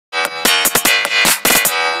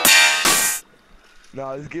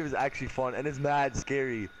No, this game is actually fun and it's mad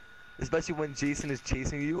scary, especially when Jason is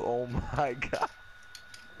chasing you. Oh my god!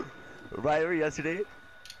 Right over yesterday.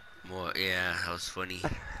 Well, yeah, that was funny.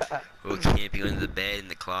 We were camping under the bed, in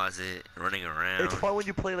the closet, running It's around. fun when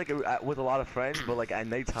you play like with a lot of friends, but like at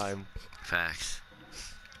nighttime, Facts.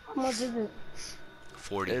 How much is it?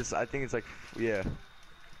 40. I think it's like yeah,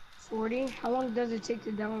 40? How long does it take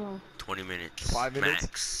to download? 20 minutes. 5 minutes.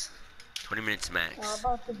 Max. 20 minutes I'm max.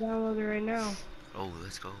 about to download it right now. Oh,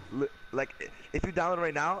 let's go. Like if you download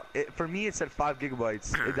right now, for me it said 5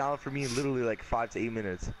 gigabytes. It downloaded for me in literally like 5 to 8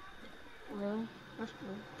 minutes. Really? That's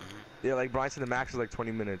cool. Yeah, like Brian said, the max is like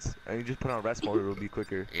 20 minutes, and you just put on rest mode, it'll be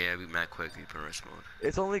quicker. Yeah, we mad quick. We put in rest mode.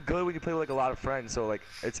 It's only good when you play with like a lot of friends, so like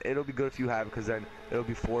it'll be good if you have, because then it'll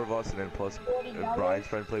be 4 of us, and then plus Brian's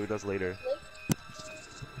friend play with us later.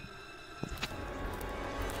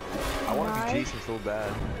 I want to be Jason so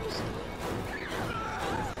bad.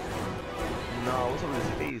 No, what's up with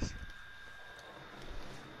his face?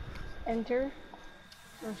 Enter.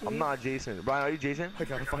 I'm not Jason. Brian, are you Jason? I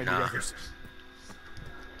gotta find Nah. the others.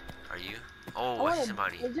 Are you? Oh, I see wanna-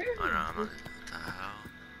 somebody. is there- Oh no, I'm not. What the hell?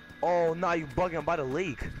 Oh, nah, you bugging. I'm by the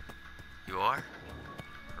lake. You are?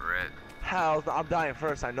 Rip. Hell, I'm dying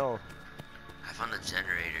first, I know. I found the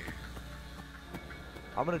generator.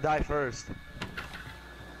 I'm gonna die first.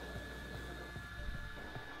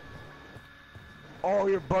 Oh,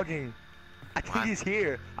 you're bugging. I think What? he's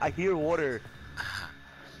here. I hear water.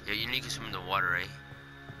 Yeah, you need to swim in the water, right?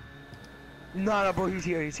 No, no, bro, he's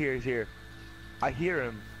here, he's here, he's here. I hear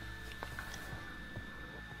him.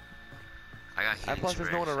 I got And healing plus,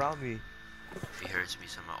 there's no one sprays. around me. If he hurts me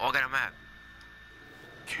somehow. Oh, I got a map.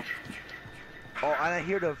 Oh, and I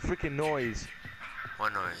hear the freaking noise.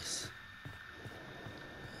 What noise?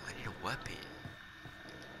 I need a weapon.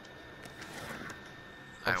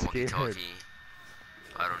 I'm Alright, walkie scared. talkie.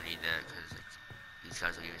 I don't need that because like, these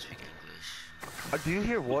guys don't even speak English. Do you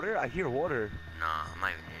hear water? I hear water. Nah, I'm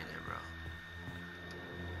not even near there, bro.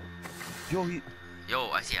 Yo, he, Yo,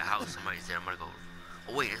 I see a house. Somebody's there. I'm gonna go.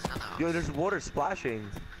 Oh wait, there's another house. yo, there's water splashing.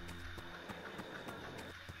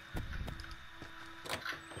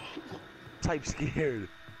 Type scared.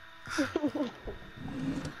 Nothing in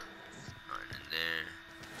there.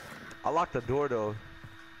 I locked the door though.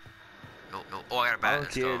 Yo, yo. Oh, I got a I bat.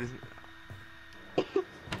 don't Let's care. go.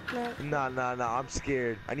 No. Nah, I'm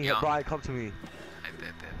scared. I need Yo. Brian, come to me. I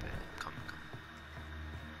bet. Come.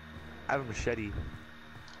 I have a machete.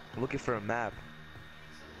 I'm looking for a map.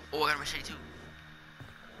 Oh, I got a machete too.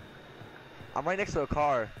 I'm right next to a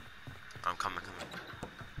car. I'm coming.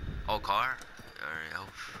 Oh, car? Alright, oh.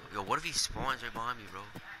 Yo, what if he spawns right behind me, bro?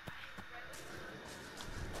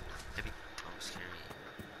 That'd be scary.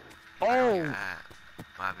 Oh! Yeah.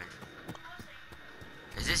 What happened?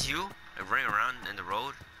 Is this you? Like running around in the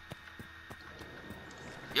road?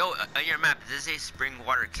 Yo, on your map, does it say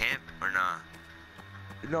Springwater Camp or nah?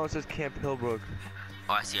 No, it says Camp Hillbrook.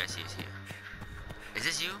 Oh, I see. Is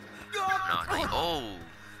this you? No, it's not. Oh!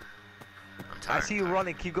 I'm I tired. see you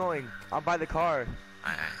running. Keep going. I'm by the car.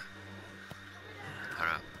 Alright. Hold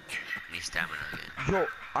up. I need stamina again. Yo,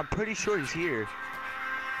 I'm pretty sure he's here.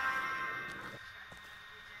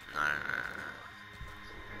 No.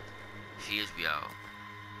 She is be out.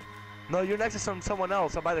 No, you're next to someone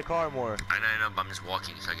else. I'm by the car more. I know, but I'm just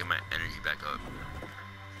walking so I get my energy back up.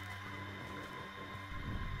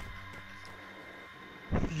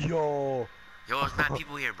 Yo. Yo, there's mad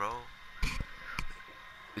people here, bro.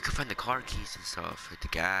 We could find the car keys and stuff, like the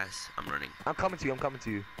gas. I'm running. I'm coming to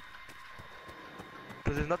you.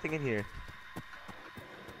 Because there's nothing in here.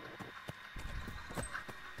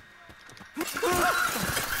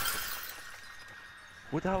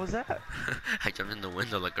 What the hell was that? I jumped in the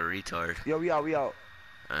window like a retard. Yo, we out.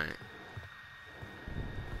 Alright.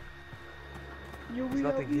 Yo, There's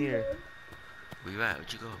nothing here. Where you at?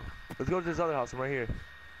 Where'd you go? Let's go to this other house. I'm right here.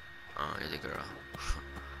 Oh, you're the girl.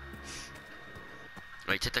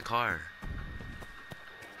 Wait, check the car.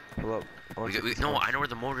 Hold up. I wanna check this No, house. I know where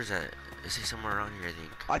the motor's at. It's like somewhere around here, I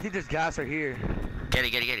think. I think there's gas right here. Get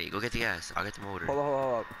it. Go get the gas. I'll get the motor. Hold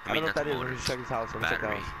up. I don't know what not that the is. Let me motor. just check this house. Let me check the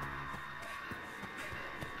Battery. house.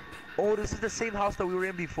 Oh, this is the same house that we were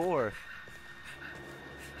in before.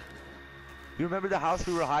 You remember the house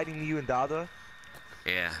we were hiding, you and Dada?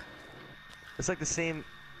 Yeah. It's like the same.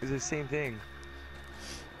 It's the same thing.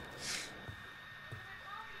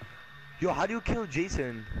 Yo, how do you kill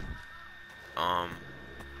Jason? I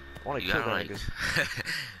want to You kill gotta that like. nigga.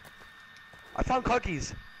 I found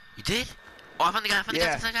cookies. You did? Oh, I found the gas.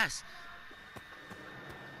 Yeah. I found the gas.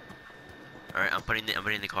 All right, I'm putting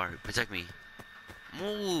in the car. Protect me.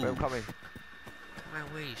 Move. Wait, I'm coming. Come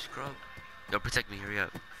my way, scrub. Yo, protect me. Hurry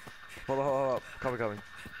up. Hold on, hold up. Coming.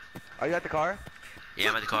 Are you at the car? Yeah,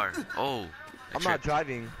 I'm at the car. Oh. I'm not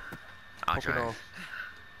driving. I'll Okay, drive.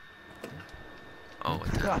 Oh,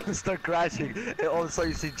 what the? I'm gonna start crashing. And all of a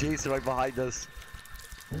sudden you see Jason right behind us.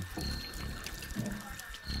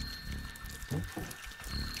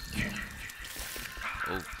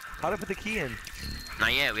 Oh. How do I put the key in?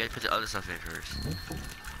 Not yet. We have to put the other stuff in first.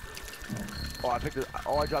 Oh, I picked the.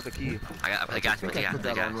 Oh, I dropped the key. I put the gas. Put the gas. Put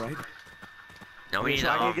the gas. Right? No, we Okay, need so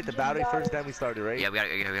I to. need to get the battery first, then we started, right? Yeah, we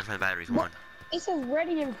gotta find the battery. Come on. It says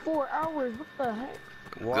ready in 4 hours. What the heck?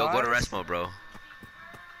 Go to rest mode, bro.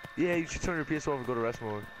 Yeah, you should turn your PS4 and go to rest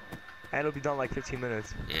mode. And it'll be done in like 15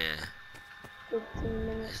 minutes. Yeah. 15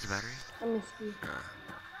 minutes. Is the battery? Let me see. Uh,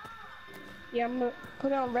 Yeah, I'm gonna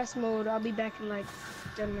put it on rest mode. I'll be back in like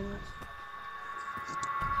 10 minutes.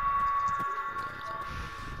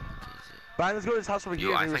 Brian, let's go to this house over here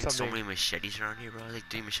Yo, I and do find so something. many machetes around here, bro. Like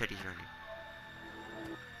 3 machetes around here.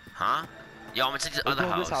 Huh? Yo, I'm gonna check this Let's other go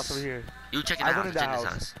to house. this house over here. You check it I out. went in that Check this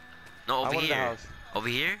house. house. No, I over went in the here. house. Over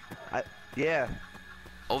here? Yeah.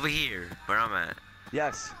 Over here. Where I'm at.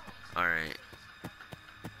 Yes. Alright.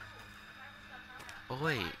 Oh,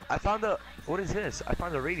 wait. I found the. What is this? I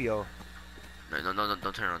found the radio. No, don't turn it on.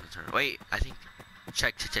 Don't turn it on. Wait, I think.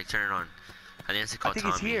 Check. Turn it on. I think it's I called think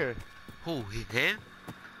Tommy. he's here. Who? Him?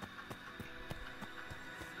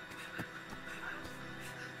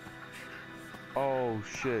 Oh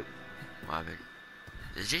shit. What happened?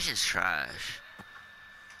 This Jason's trash.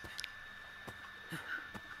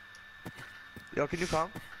 Yo, can you come?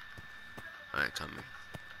 Alright, coming.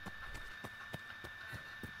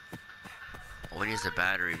 Oh, when is the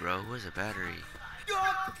battery, bro? Who has the battery?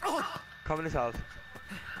 Come in this house.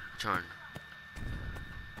 Which one?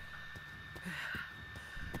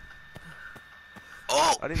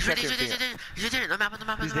 Oh! I didn't He's right check there, your thing. he's right there, the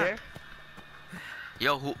map, He's there?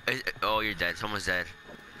 Yo, who is, oh, you're dead. Someone's dead.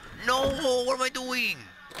 No! What am I doing?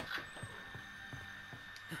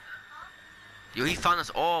 Yo, he found us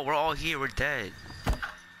all. We're all here. We're dead.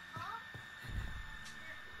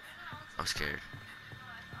 I'm scared.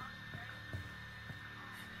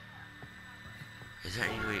 Is there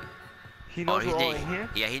any way? He knows we're all in here?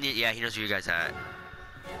 Yeah, he knows where you guys at.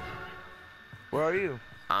 Where are you?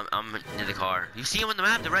 I'm near the car. You see him on the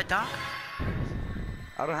map, the red dot?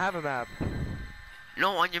 I don't have a map.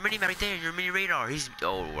 No, on your mini map right there, your mini radar. He's,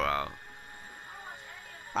 oh wow.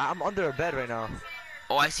 I'm under a bed right now.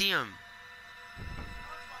 Oh, I see him.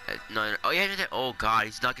 No, oh yeah, oh god,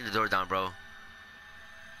 he's knocking the door down, bro.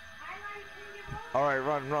 Alright,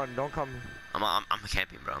 run, don't come. I'm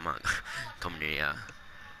camping, bro. I'm not coming near you.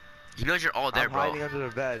 He knows you're all there, I'm bro. hiding under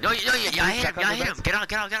the bed. No, yeah, I hit him, Check yeah, I on the hit him. bed.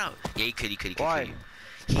 Get out. Yeah, he could. Why?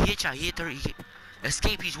 He hit you, he hit 30.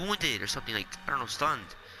 Escape, he's wounded or something, like, I don't know, stunned.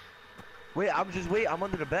 Wait, I'm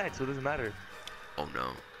under the bed, so it doesn't matter. Oh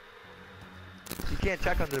no. You can't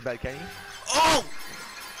check under the bed, can you? Oh!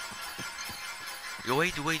 Yo,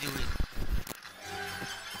 wait.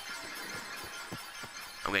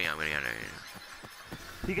 I'm getting out right now.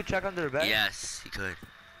 He can check under the bed? Yes, he could.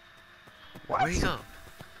 What? Where'd he go?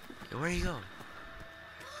 Yo, where'd he go?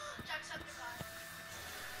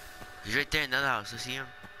 He's right there in the other house. You see him?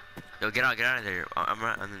 Yo, get out of there.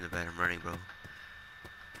 I'm in the bed. I'm running, bro.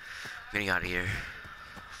 Getting out of here.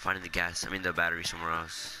 Finding the gas. I mean the battery somewhere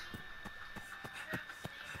else.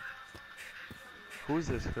 Who is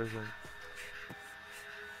this person?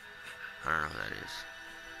 I don't know who that is.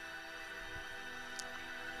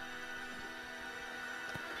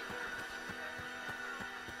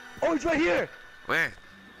 Oh, he's right here! Where?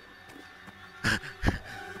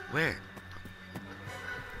 Where?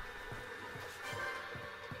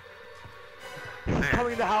 He's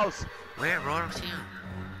coming in the house. Where, bro? I don't see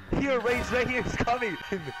him. Here, Ray's right here. He's coming.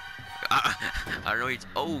 I don't know. He's.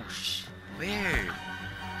 Oh, where?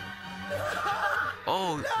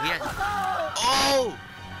 Oh, yeah. Oh!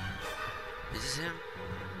 Is this him?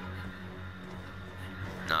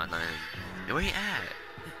 Nah, not him. Yo, where he at?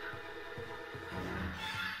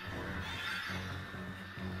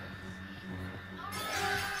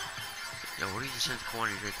 Yo, where are you just in the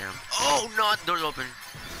corner? He's right there. Oh, no! The door's open.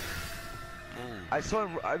 Move. I saw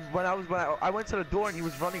him when I went to the door and he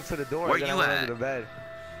was running to the door. Where and then you I went at? under the bed.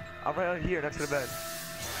 I'm right on here next to the bed.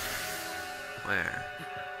 Where?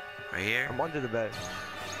 Right here? I'm under the bed.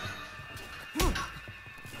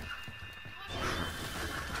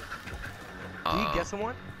 Did he get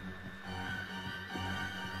someone?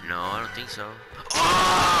 No, I don't think so.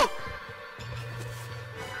 Oh!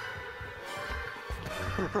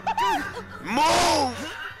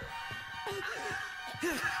 Move!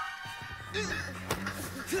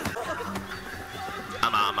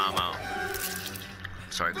 I'm out.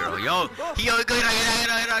 Sorry, girl. Yo, get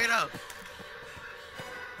out.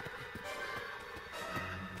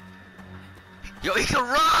 Yo, he can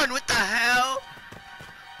run. What the hell?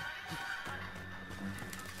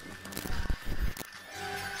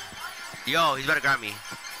 Yo, he's about to grab me.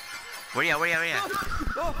 Where you at?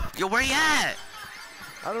 Yo, where you at?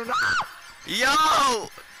 I don't know. Yo!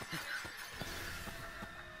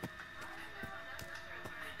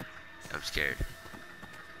 I'm scared.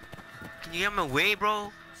 Can you get him away,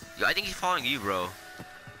 bro? Yo, I think he's following you, bro.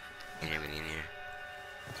 I'm getting in here.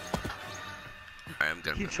 Alright, I'm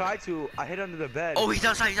good. He tried to. I hid under the bed. Oh, he's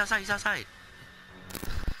outside.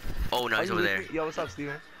 Oh, no, Are he's you over with there. me? Yo, what's up,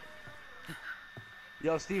 Steven?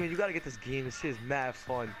 Yo, Steven, you gotta get this game. This shit is mad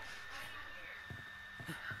fun.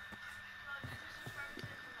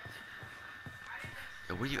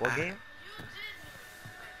 Yo, where you What at? game?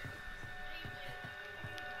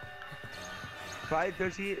 Friday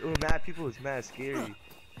 13 with mad people is mad scary.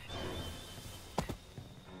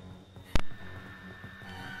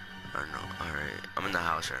 I don't know. Alright, I'm in the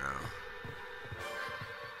house right now.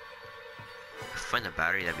 If I find the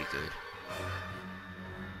battery, that'd be good.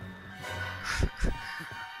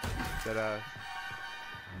 That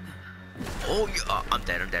Oh, I'm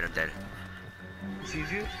dead. he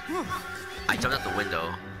sees you? I jumped out the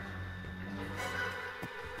window.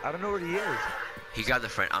 I don't know where he is. He got the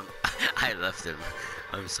friend. I left him.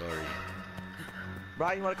 I'm sorry.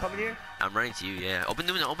 Brian, you wanna come in here? I'm running to you, yeah. Open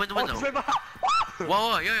the window. Oh, he's right behind.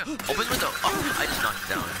 Whoa, yo. Open the window. Oh, I just knocked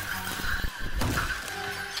it down.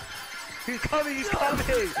 He's coming.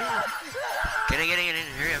 Get in.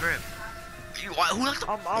 Hurry up. Who locked the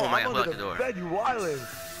I'm Oh my god, under who locked the door? bed, you wildin'.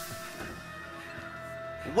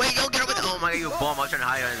 Wait, yo, get over there. Oh my god, you bomb. I was trying to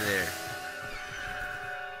hide under there.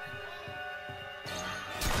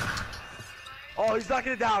 Oh, he's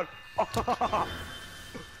knocking it down.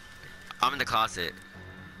 I'm in the closet.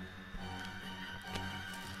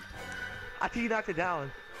 I think he knocked it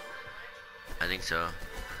down. I think so.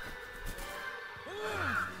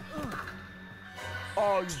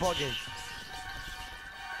 Oh, you bugging.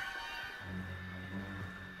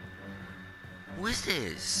 Who is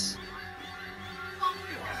this?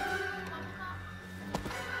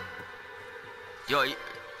 Yo,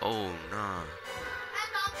 oh nah.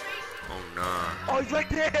 Oh nah. Oh, he's right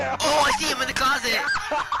there. Oh, I see him in the closet.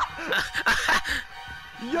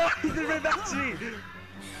 Yo, he's in right back to me.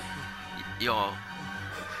 Yo,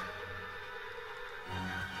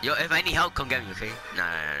 if I need help, come get me, okay? Nah,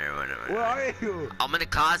 Where are you? I'm in the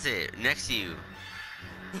closet next to you.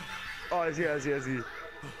 Oh, I see.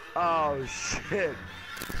 Oh, shit.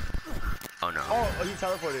 Oh no. Oh, he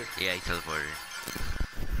teleported. Yeah, he teleported.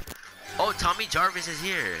 Oh, Tommy Jarvis is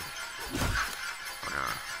here. Oh no.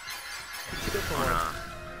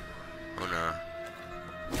 Oh no.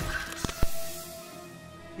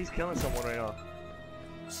 He's killing someone right now.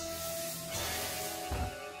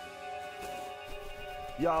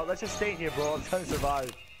 Yo, let's just stay in here, bro. I'm trying to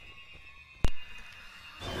survive.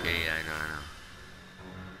 Yeah, I know.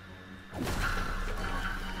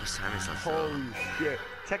 What time is it? Holy shit.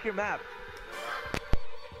 Check your map.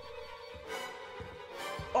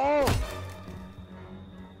 Oh!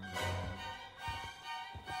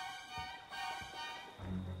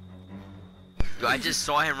 Yo, I just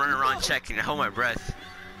saw him running around checking. I hold my breath.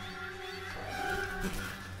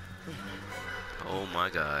 Oh my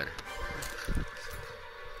god.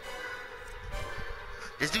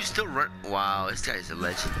 This dude's still run. Wow, this guy's a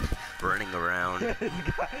legend. Running around.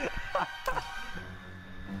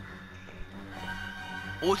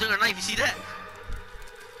 Oh, he took a knife. You see that?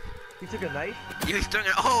 He took a knife? Yeah, he's throwing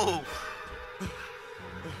it. Oh!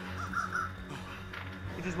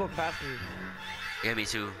 He just walked past me. Yeah, me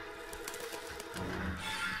too.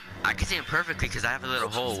 I can see him perfectly because I have a little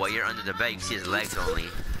hole while you're under the bed. You can see his legs only.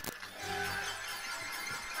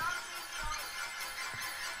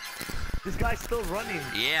 This guy's still running.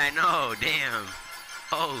 Yeah, I know. Damn.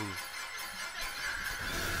 Oh.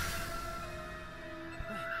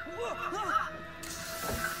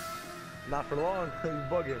 Not for long. He's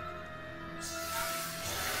bugging.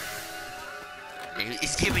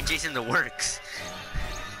 He's giving Jason the works.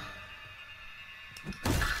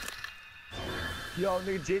 Yo,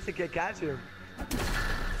 nigga, Jason can't catch him.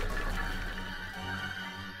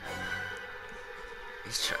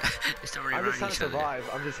 He's still running I'm around just trying to each other. survive.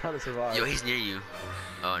 I'm just trying to survive. Yo, he's near you.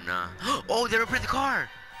 Oh no. Oh, they repaired the car.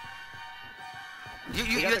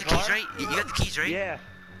 You got the keys, right? You got the keys, right? Yeah.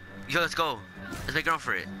 Yo, let's go. Let's make a run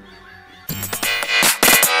for it.